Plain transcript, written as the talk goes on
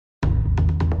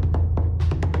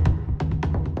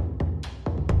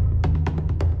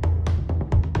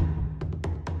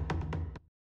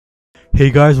Hey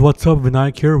guys, what's up?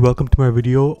 Vinayak here. Welcome to my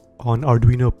video on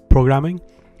Arduino programming.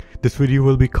 This video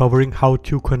will be covering how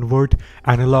to convert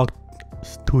analog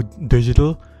to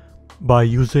digital by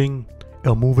using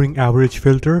a moving average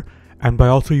filter and by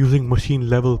also using machine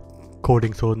level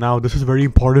coding. So now this is very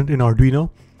important in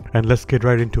Arduino, and let's get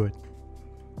right into it.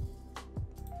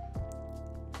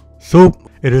 So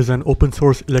it is an open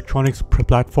source electronics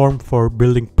platform for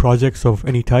building projects of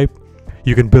any type.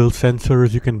 You can build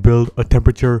sensors, you can build a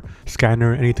temperature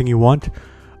scanner, anything you want.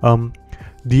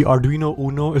 The Arduino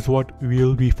Uno is what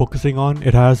we'll be focusing on.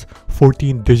 It has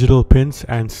 14 digital pins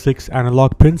and 6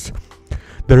 analog pins.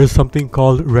 There is something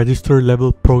called register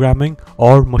level programming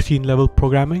or machine level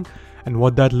programming, and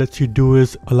what that lets you do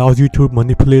is allows you to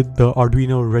manipulate the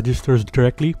Arduino registers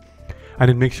directly, and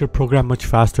it makes your program much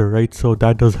faster, right? So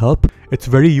that does help. It's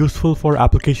very useful for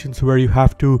applications where you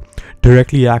have to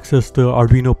directly access the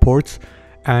Arduino ports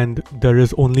and there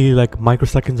is only like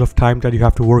microseconds of time that you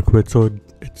have to work with. So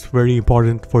it's very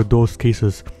important for those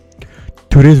cases.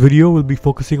 Today's video will be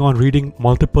focusing on reading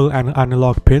multiple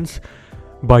analog pins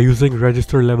by using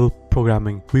register level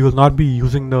programming. We will not be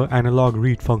using the analog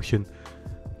read function.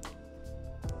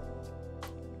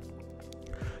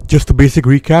 Just a basic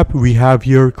recap we have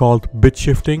here called bit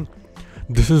shifting.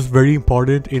 This is very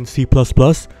important in C++.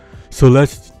 So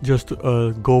let's just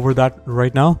go over that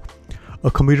right now.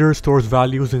 A computer stores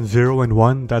values in 0 and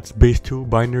 1. That's base 2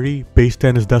 binary, base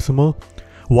 10 is decimal.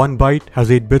 1 byte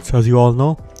has 8 bits, as you all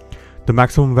know. The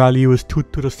maximum value is 2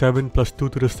 to the 7 plus 2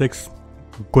 to the 6.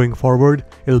 Going forward,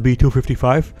 it'll be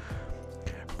 255.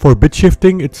 For bit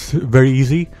shifting, it's very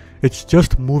easy. It's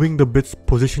just moving the bits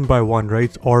position by 1,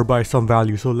 right? Or by some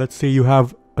value. So let's say you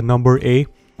have a number A,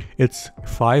 it's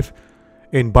 5.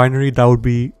 In binary, that would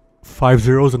be 5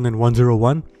 zeros and then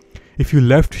 101. If you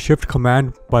left shift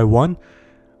command by 1,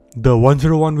 the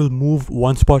 101 will move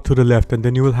one spot to the left and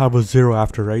then you will have a 0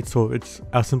 after, right? So it's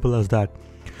as simple as that.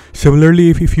 Similarly,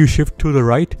 if you shift to the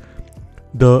right,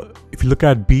 if you look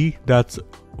at B, that's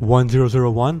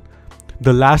 1001.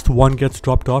 The last 1 gets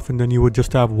dropped off and then you would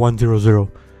just have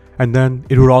 100. And then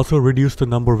it would also reduce the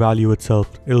number value itself.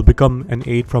 It'll become an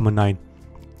 8 from a 9.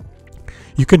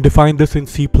 You can define this in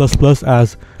C++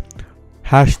 as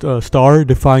 **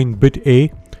 define bit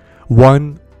A,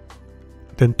 1,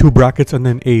 then 2 brackets and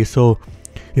then A. So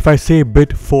if I say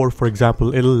bit 4, for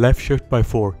example, it'll left shift by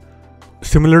 4.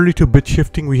 Similarly to bit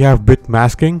shifting, we have bit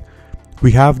masking.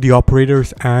 We have the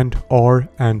operators AND, OR,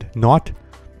 and NOT.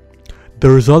 The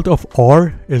result of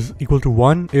OR is equal to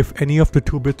 1 if any of the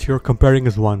 2 bits you're comparing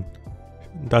is 1.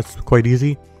 That's quite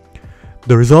easy.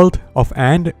 The result of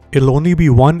AND, it'll only be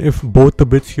 1 if both the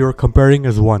bits you're comparing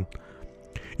is 1.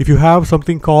 If you have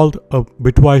something called a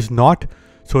bitwise NOT,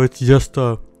 so it's just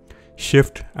a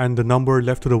shift and the number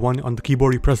left to the 1 on the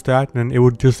keyboard, you press that and it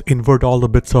would just invert all the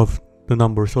bits of the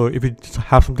number. So if you just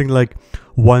have something like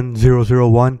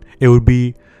 1001, it would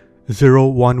be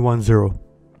 0110.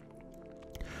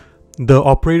 The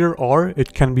operator OR,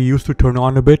 it can be used to turn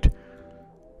on a bit.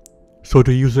 So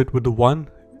to use it with the 1,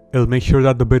 it'll make sure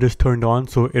that the bit is turned on,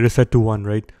 so it is set to 1,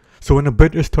 right? So when a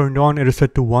bit is turned on, it is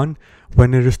set to 1.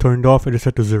 When it is turned off, it is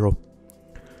set to 0.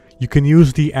 You can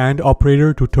use the AND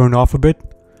operator to turn off a bit,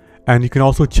 and you can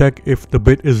also check if the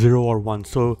bit is 0 or 1.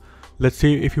 So let's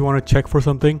say if you want to check for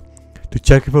something, to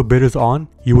check if a bit is on,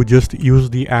 you would just use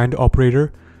the AND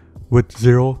operator with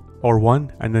 0 or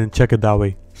 1 and then check it that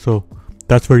way. So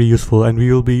that's very useful, and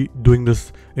we will be doing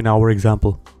this in our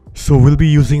example. So we'll be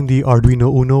using the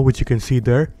Arduino Uno, which you can see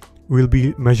there. We'll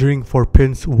be measuring for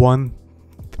pins 1,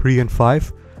 3, and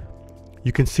 5.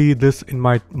 You can see this in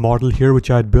my model here, which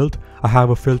I had built. I have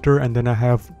a filter and then I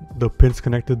have the pins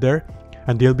connected there,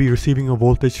 and they'll be receiving a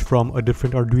voltage from a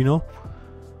different Arduino.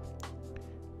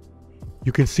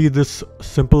 You can see this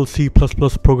simple C++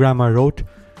 program I wrote.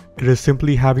 It is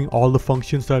simply having all the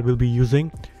functions that we'll be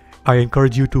using. I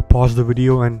encourage you to pause the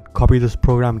video and copy this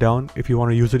program down if you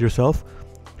want to use it yourself.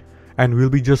 And we'll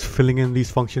be just filling in these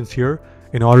functions here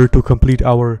in order to complete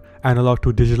our analog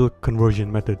to digital conversion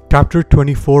method. Chapter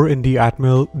 24 in the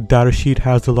Atmel datasheet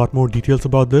has a lot more details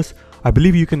about this. I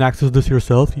believe you can access this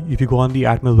yourself. If you go on the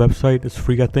Atmel website, it's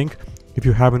free, I think, if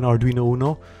you have an Arduino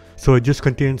Uno. So it just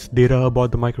contains data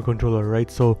about the microcontroller,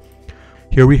 right? So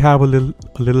here we have a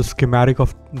little schematic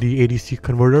of the ADC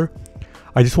converter.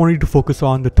 I just wanted to focus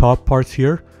on the top parts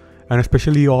here, and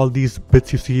especially all these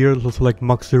bits you see here, also like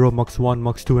MUX 0, MUX 1,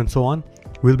 MUX 2, and so on.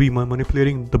 We'll be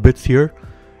manipulating the bits here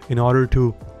in order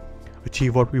to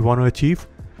achieve what we want to achieve.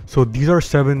 So these are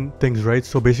 7 things, right?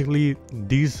 So basically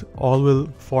these all will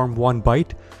form 1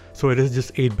 byte. So it is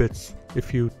just 8 bits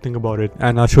if you think about it.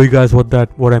 And I'll show you guys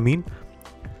what I mean.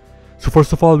 So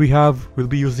first of all, we'll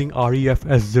be using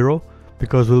REFS0.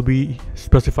 because we'll be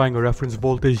specifying a reference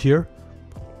voltage here.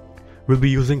 We'll be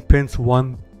using pins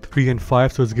 1, 3 and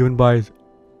 5, so it's given by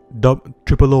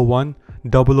 0001,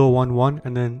 0011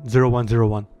 and then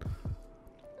 0101.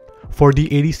 For the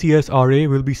ADCSRA,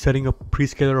 we'll be setting a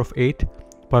prescaler of 8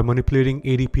 by manipulating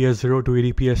ADPS0 to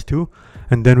ADPS2,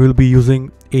 and then we'll be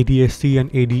using ADSC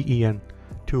and ADEN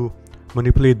to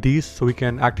manipulate these so we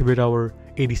can activate our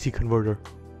ADC converter.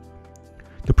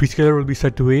 The prescaler will be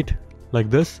set to 8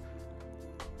 like this.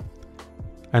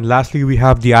 And lastly, we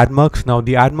have the ADMUX. Now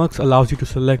the ADMUX allows you to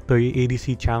select the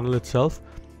ADC channel itself,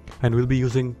 and we'll be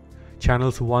using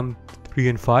channels 1, 3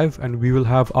 and 5, and we will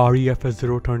have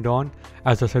REFS0 turned on,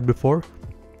 as I said before.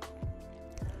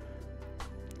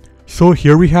 So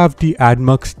here we have the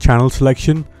ADMUX channel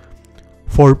selection.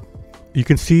 You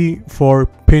can see for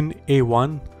pin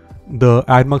A1, the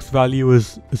ADMUX value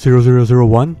is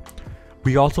 0001.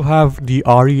 We also have the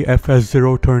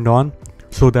REFS0 turned on,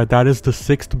 so that is the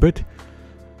 6th bit.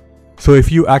 So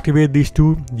if you activate these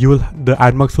two, the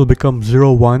ADMUX will become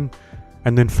 0, 1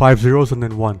 and then 5 zeros and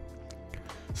then 1.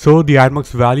 So the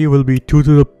ADMUX value will be 2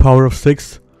 to the power of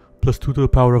 6 plus 2 to the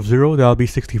power of 0, that'll be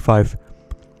 65.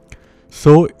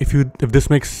 So if this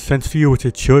makes sense to you, which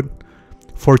it should,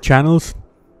 for channels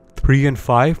 3 and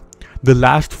 5, the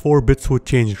last 4 bits would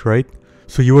change, right?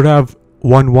 So you would have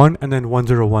 1, 1 and then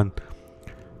 101.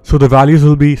 So the values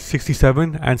will be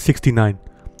 67 and 69.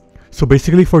 So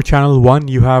basically for channel 1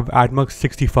 you have ADMUX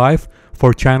 65,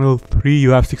 for channel 3 you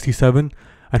have 67,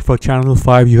 and for channel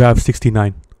 5 you have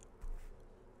 69.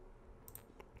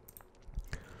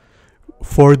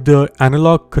 For the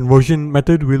analog conversion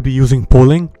method, we'll be using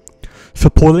polling. So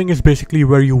polling is basically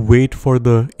where you wait for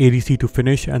the ADC to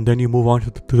finish and then you move on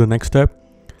to the next step.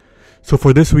 So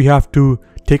for this we have to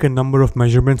take a number of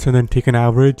measurements and then take an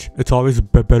average. It's always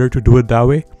better to do it that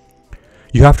way.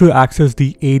 You have to access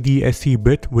the ADSC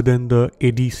bit within the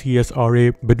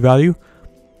ADCSRA bit value.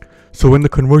 So when the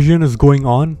conversion is going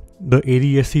on, the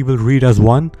ADSC will read as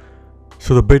 1.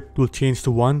 So the bit will change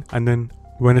to 1, and then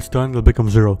when it's done, it'll become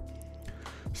 0.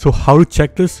 So how to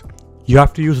check this? You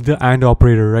have to use the AND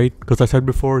operator, right? Because I said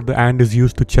before, the AND is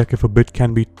used to check if a bit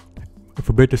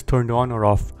is turned on or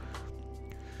off.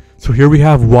 So here we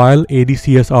have while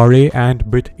ADCSRA and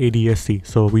bit ADSC.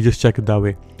 So we just check it that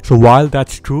way. So while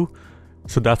that's true,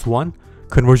 so that's 1,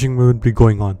 conversion will be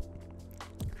going on.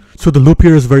 So the loop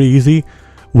here is very easy.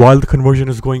 While the conversion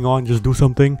is going on, just do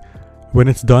something. When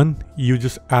it's done, you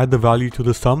just add the value to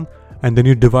the sum, and then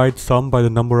you divide sum by the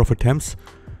number of attempts.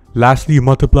 Lastly, you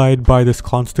multiply it by this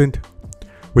constant,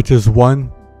 which is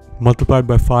 1 multiplied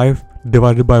by 5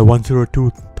 divided by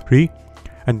 1023,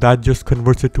 and that just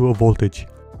converts it to a voltage.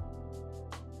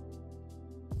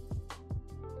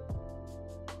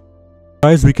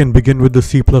 Guys, we can begin with the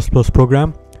C++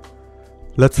 program.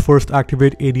 Let's first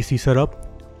activate ADC setup.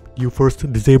 You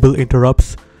first disable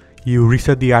interrupts, you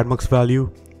reset the ADMUX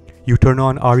value, you turn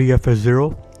on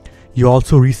REFS0, you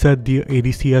also reset the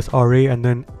ADCSRA and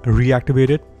then reactivate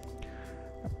it.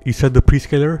 You set the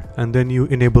prescaler and then you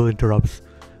enable interrupts.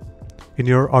 In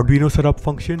your Arduino setup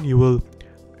function, you will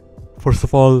first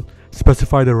of all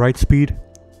specify the write speed.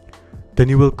 Then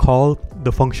you will call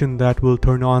the function that will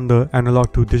turn on the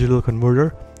analog to digital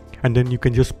converter, and then you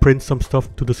can just print some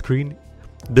stuff to the screen.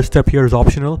 This step here is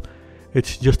optional.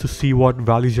 It's just to see what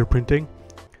values you're printing,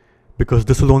 because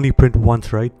this will only print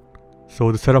once, right?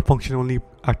 So the setup function only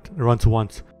runs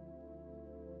once.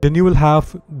 Then you will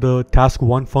have the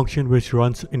task1 function, which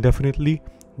runs indefinitely.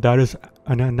 That is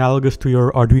analogous to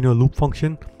your Arduino loop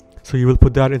function. So you will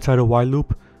put that inside a while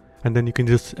loop, and then you can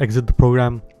just exit the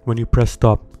program when you press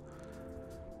stop.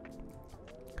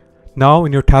 Now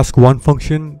in your task1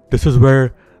 function, this is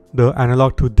where the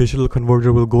analog to digital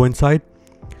converter will go inside.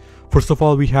 First of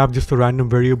all, we have just a random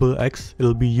variable x.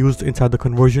 It'll be used inside the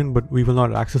conversion, but we will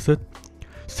not access it.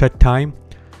 Set time,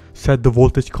 set the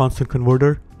voltage constant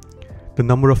converter, the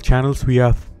number of channels, we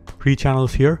have 3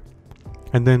 channels here,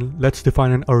 and then let's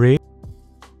define an array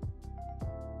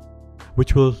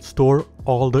which will store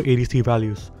all the ADC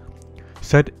values.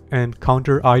 Set and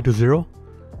counter I to 0.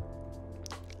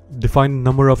 Define the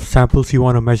number of samples you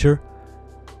want to measure,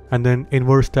 and then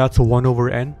inverse that, so 1 over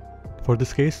n for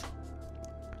this case.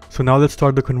 So now let's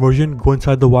start the conversion, go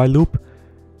inside the while loop,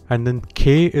 and then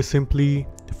k is simply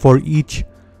for each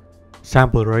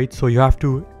sample, right? So you have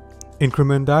to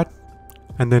increment that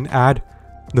and then add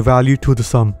the value to the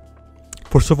sum.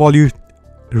 First of all, you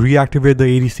reactivate the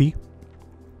ADC,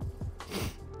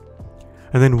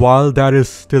 and then while that is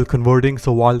still converting,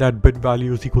 so while that bit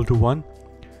value is equal to 1,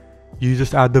 you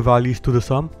just add the values to the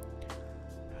sum.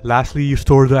 Lastly, you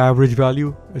store the average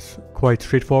value. It's quite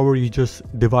straightforward. You just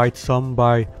divide sum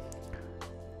by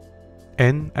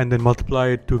N and then multiply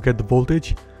it to get the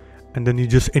voltage, and then you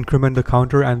just increment the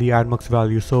counter and the ADMUX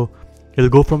value. So it'll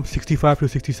go from 65 to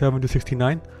 67 to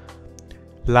 69.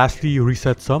 Lastly, you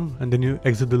reset sum and then you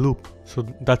exit the loop. So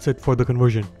that's it for the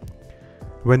conversion.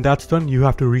 When that's done, you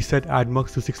have to reset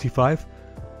ADMUX to 65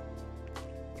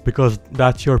 because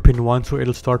that's your pin 1, so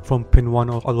it'll start from pin 1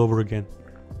 all over again.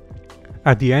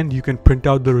 At the end, you can print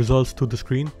out the results to the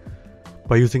screen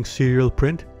by using serial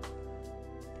print,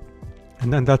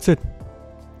 and then that's it.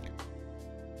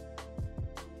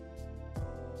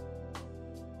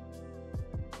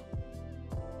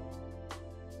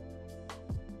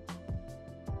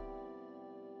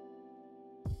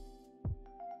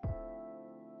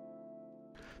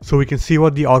 So we can see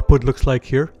what the output looks like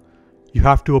here. You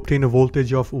have to obtain a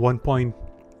voltage of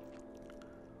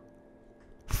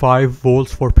 1.5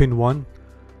 volts for pin 1,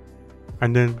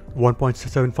 and then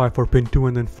 1.75 for pin 2,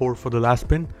 and then 4 for the last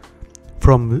pin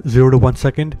from 0 to 1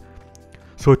 second.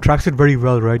 So it tracks it very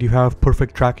well, right? You have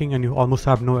perfect tracking and you almost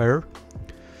have no error.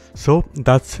 So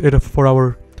that's it for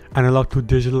our analog to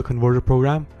digital converter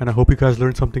program, and I hope you guys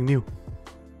learned something new.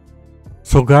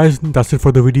 So guys, that's it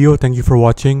for the video. Thank you for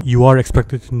watching. You are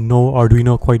expected to know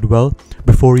Arduino quite well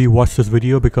before you watch this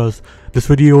video, because this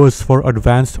video is for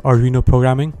advanced Arduino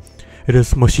programming. It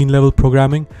is machine level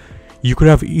programming. You could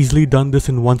have easily done this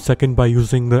in 1 second by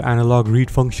using the analog read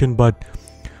function, but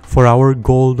for our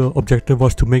goal, the objective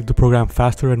was to make the program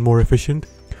faster and more efficient.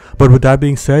 But with that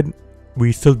being said,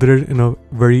 we still did it in a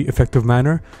very effective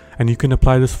manner, and you can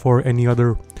apply this for any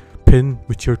other pin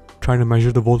which you're trying to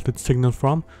measure the voltage signal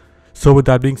from. So with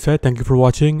that being said, thank you for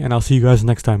watching, and I'll see you guys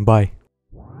next time. Bye.